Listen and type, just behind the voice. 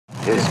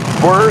His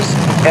first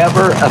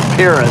ever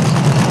appearance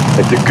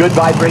at the Good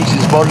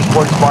Vibrations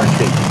Motorsports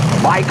Varsity.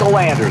 Michael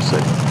Anderson,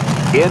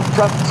 in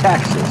from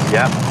Texas.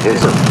 Yep. Is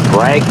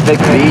Frank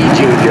McVie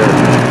Jr.,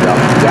 the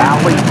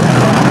Valley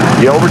winner.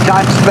 The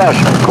overtime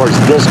special. Of course,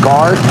 this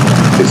car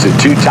is a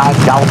two-time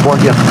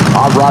California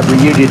Hot Rod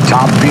Reunion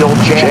top field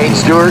champion. Shane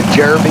Stewart,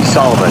 Jeremy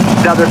Sullivan.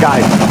 Another guy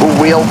who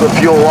wheeled the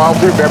fuel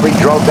welder. Remember, he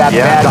drove that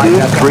bad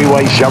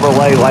three-way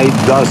Chevrolet lane,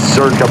 the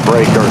circuit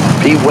breaker.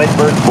 Pete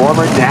Whitburn,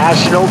 former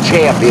national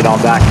champion on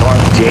that car.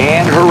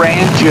 Dan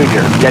Horan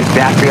Jr. gets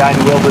back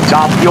behind the wheel of the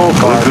top fuel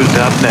car. Look who's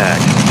up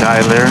next.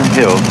 Tyler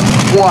Hill.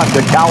 Won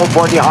the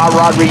California Hot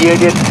Rod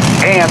Reunion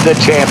and the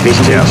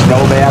championship.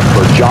 Snowman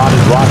for John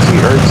and Roxy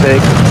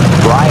Herzig.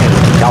 Brian,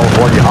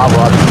 California Hot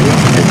Rod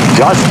Reunion.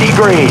 Dusty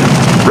Green.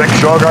 Rick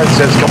Shogart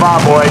says, come on,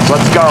 boys,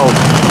 let's go.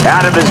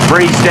 Adam is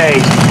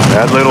pre-stage.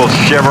 That little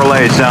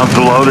Chevrolet sounds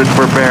loaded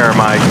for bear,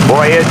 Mike.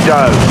 Boy, it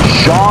does.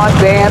 Sean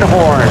Van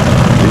Horn,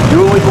 the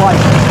newly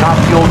licensed top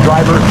fuel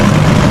driver.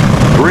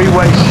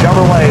 Three-way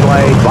Chevrolet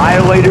lane.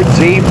 Violator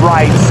team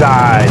right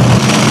side.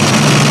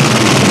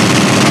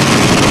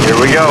 Here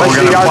we go. Let's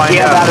see our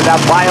cam out of that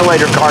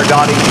Violator car,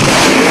 Donnie.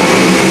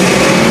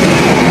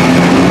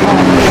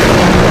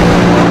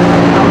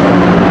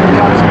 Here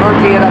comes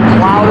Murphy in a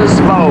cloud of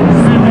smoke.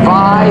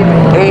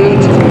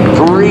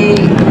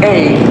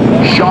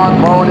 5.838.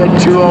 Sean Lone at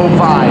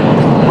 2:05.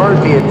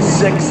 Murphy at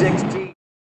 6:16.